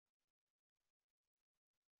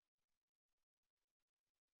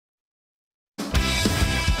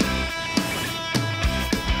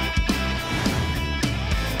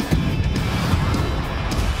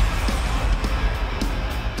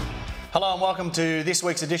and welcome to this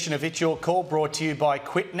week's edition of It's Your Call, brought to you by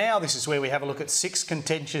Quit Now. This is where we have a look at 6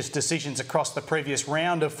 contentious decisions across the previous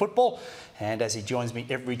round of football. And as he joins me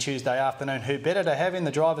every Tuesday afternoon, who better to have in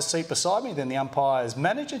the driver's seat beside me than the umpire's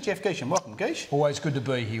manager, Jeff Geesham. Welcome, Geesh. Always good to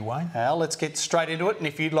be here, Wayne. Let's get straight into it. And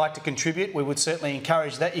if you'd like to contribute, we would certainly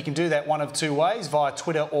encourage that. You can do that one of two ways, via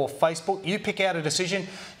Twitter or Facebook. You pick out a decision,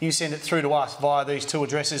 you send it through to us via these two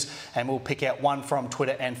addresses, and we'll pick out one from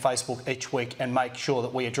Twitter and Facebook each week and make sure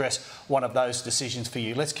that we address one of those decisions for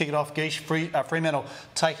you. Let's kick it off, Geesh. Fremantle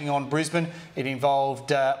taking on Brisbane. It involved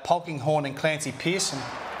Polkinghorne and Clancy Pearson.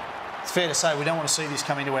 It's fair to say we don't want to see this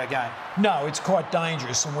come into our game. No, it's quite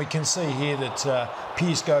dangerous, and we can see here that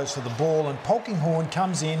Pearce goes for the ball and Polkinghorne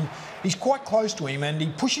comes in. He's quite close to him and he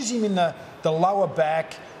pushes him in the lower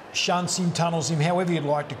back, shunts him, tunnels him, however you'd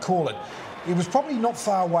like to call it. It was probably not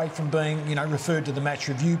far away from being, referred to the match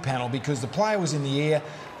review panel because the player was in the air.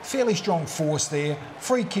 Fairly strong force there.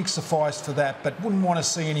 Free kick sufficed for that, but wouldn't want to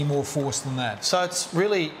see any more force than that. So it's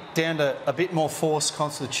really down to a bit more force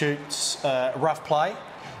constitutes rough play?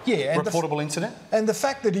 Yeah, and reportable incident. And the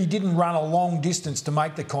fact that he didn't run a long distance to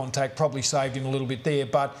make the contact probably saved him a little bit there.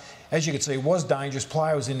 But as you can see, it was dangerous.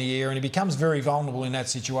 Player was in the air and he becomes very vulnerable in that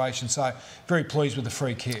situation. So very pleased with the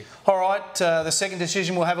free kick. All right, the second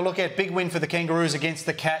decision we'll have a look at. Big win for the Kangaroos against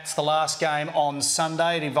the Cats, the last game on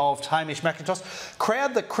Sunday. It involved Hamish McIntosh.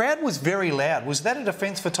 The crowd was very loud. Was that a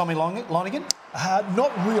defence for Tommy Lonergan?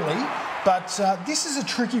 Not really, but this is a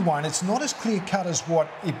tricky one. It's not as clear-cut as what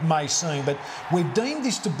it may seem, but we've deemed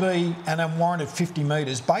this to be an unwarranted 50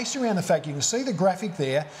 metres based around the fact you can see the graphic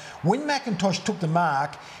there. When McIntosh took the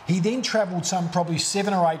mark, he then travelled some probably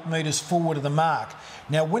 7 or 8 metres forward of the mark.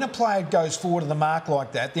 Now, when a player goes forward of the mark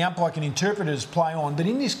like that, the umpire can interpret it as play on, but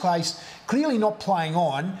in this case, clearly not playing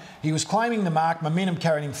on. He was claiming the mark, momentum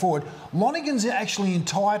carried him forward. Lonergan's actually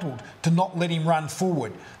entitled to not let him run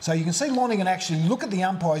forward. So you can see Lonergan actually look at the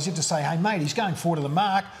umpire as if to say, hey, mate, he's going forward of the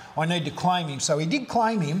mark. I need to claim him. So he did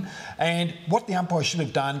claim him, and what the umpire should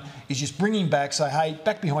have done is just bring him back, say, hey,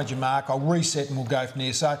 back behind your mark, I'll reset and we'll go from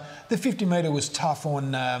there. So the 50 metre was tough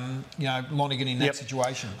on, Lonergan in that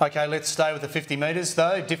situation. OK, let's stay with the 50 metres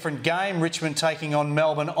though. Different game. Richmond taking on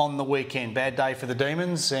Melbourne on the weekend. Bad day for the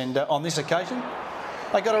Demons, and on this occasion,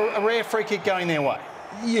 they got a rare free kick going their way.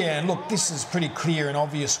 Yeah, and look, this is pretty clear and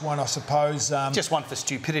obvious one, I suppose. Just one for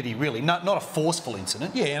stupidity, really, not a forceful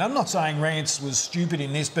incident. Yeah, and I'm not saying Rance was stupid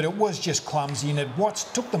in this, but it was just clumsy, and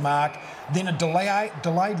Watts took the mark, then a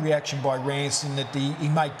delayed reaction by Rance in that he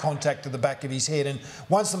made contact to the back of his head, and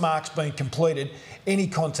once the mark's been completed, any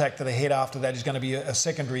contact to the head after that is going to be a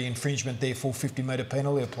secondary infringement, therefore 50-metre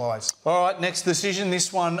penalty applies. All right, next decision,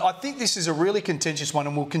 this one. I think this is a really contentious one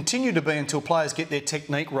and will continue to be until players get their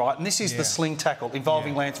technique right, and this is the sling tackle involving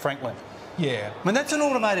Lance Franklin. Yeah. I mean, that's an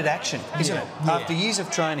automated action, isn't it? Yeah. After years of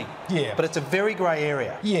training. Yeah. But it's a very grey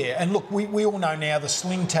area. Yeah, and look, we all know now the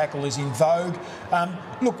sling tackle is in vogue.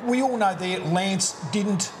 Look, we all know that Lance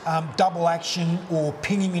didn't double action or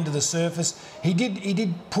ping him into the surface. He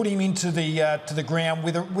did put him into the ground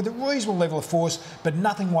with a reasonable level of force, but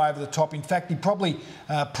nothing way over the top. In fact, he probably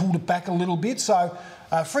pulled it back a little bit. So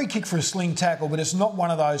free kick for a sling tackle, but it's not one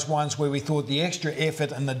of those ones where we thought the extra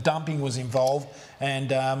effort and the dumping was involved,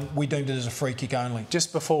 and we deemed it as a free kick only.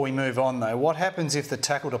 Just before we move on, though, what happens if the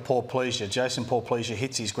tackle to Porplesia, Jason Porplesia,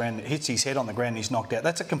 hits his head on the ground and he's knocked out?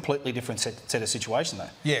 That's a completely different set of situation, though.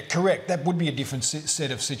 Yeah, correct. That would be a different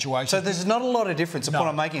set of situations. So there's not a lot of difference, the point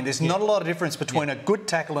I'm making. There's not a lot of difference between a good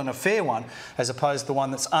tackle and a fair one, as opposed to the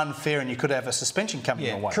one that's unfair and you could have a suspension coming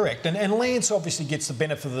your way. Correct. And Lance obviously gets the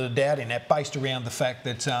benefit of the doubt in that, based around the fact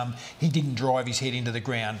that he didn't drive his head into the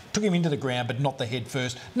ground. Took him into the ground, but not the head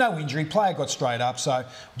first. No injury. Player got straight up, so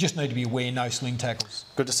just need to be aware, no sling tackles.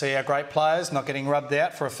 Good to see our great players not getting rubbed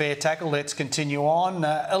out for a fair tackle. Let's continue on.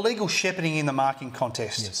 Illegal shepherding in the marking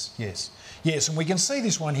contest. Yes, and we can see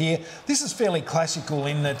this one here. This is fairly classical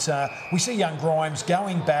in that we see young Grimes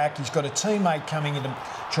going back. He's got a teammate coming in to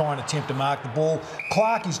try and attempt to mark the ball.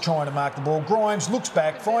 Clark is trying to mark the ball. Grimes looks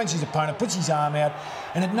back, finds his opponent, puts his arm out,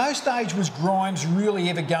 and at no stage was Grimes really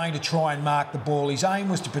ever going to try and mark the ball. His aim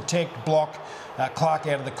was to protect, block Clark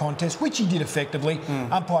out of the contest, which he did effectively.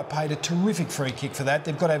 Umpire paid a terrific free kick for that.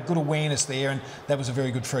 They've got to have good awareness there, and that was a very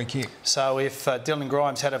good free kick. So if Dylan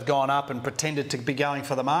Grimes had have gone up and pretended to be going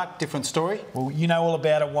for the mark, different story? Well, you know all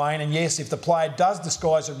about it, Wayne, and yes, if the player does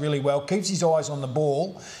disguise it really well, keeps his eyes on the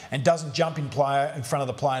ball and doesn't jump in front of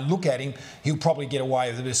the player and look at him, he'll probably get away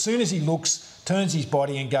with it. But as soon as he looks, turns his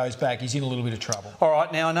body and goes back, he's in a little bit of trouble. All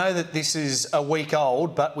right, now I know that this is a week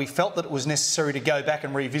old, but we felt that it was necessary to go back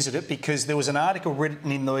and revisit it because there was an article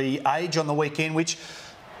written in The Age on the weekend which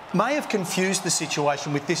may have confused the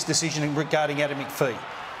situation with this decision regarding Adam McPhee.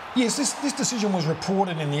 Yes, this decision was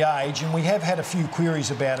reported in The Age, and we have had a few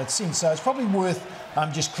queries about it since, so it's probably worth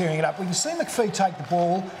just clearing it up. We can see McPhee take the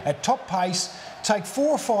ball at top pace, take 4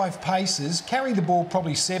 or 5 paces, carry the ball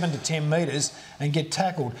probably 7 to 10 metres and get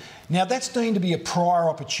tackled. Now, that's deemed to be a prior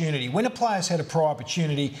opportunity. When a player's had a prior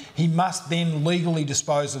opportunity, he must then legally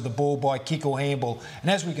dispose of the ball by kick or handball.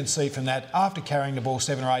 And as we can see from that, after carrying the ball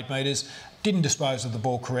 7 or 8 metres, didn't dispose of the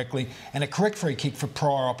ball correctly, and a correct free kick for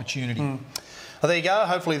prior opportunity. Well, there you go.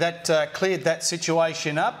 Hopefully that cleared that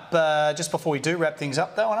situation up. Just before we do wrap things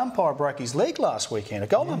up, though, an umpire broke his leg last weekend, a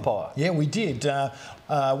goal umpire. Yeah, we did.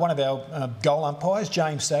 One of our goal umpires,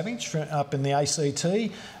 James Savage, up in the ACT,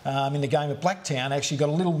 in the game at Blacktown, actually got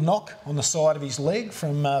a little knock on the side of his leg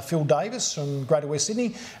from Phil Davis from Greater West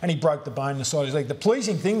Sydney, and he broke the bone in the side of his leg. The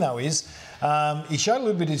pleasing thing, though, is he showed a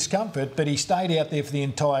little bit of discomfort, but he stayed out there for the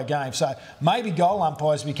entire game. So maybe goal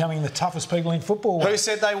umpires are becoming the toughest people in football. Who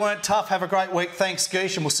said they weren't tough? Have a great week. Thanks,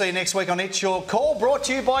 Goosh, and we'll see you next week on It's Your Call, brought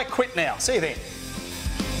to you by Quit Now. See you then.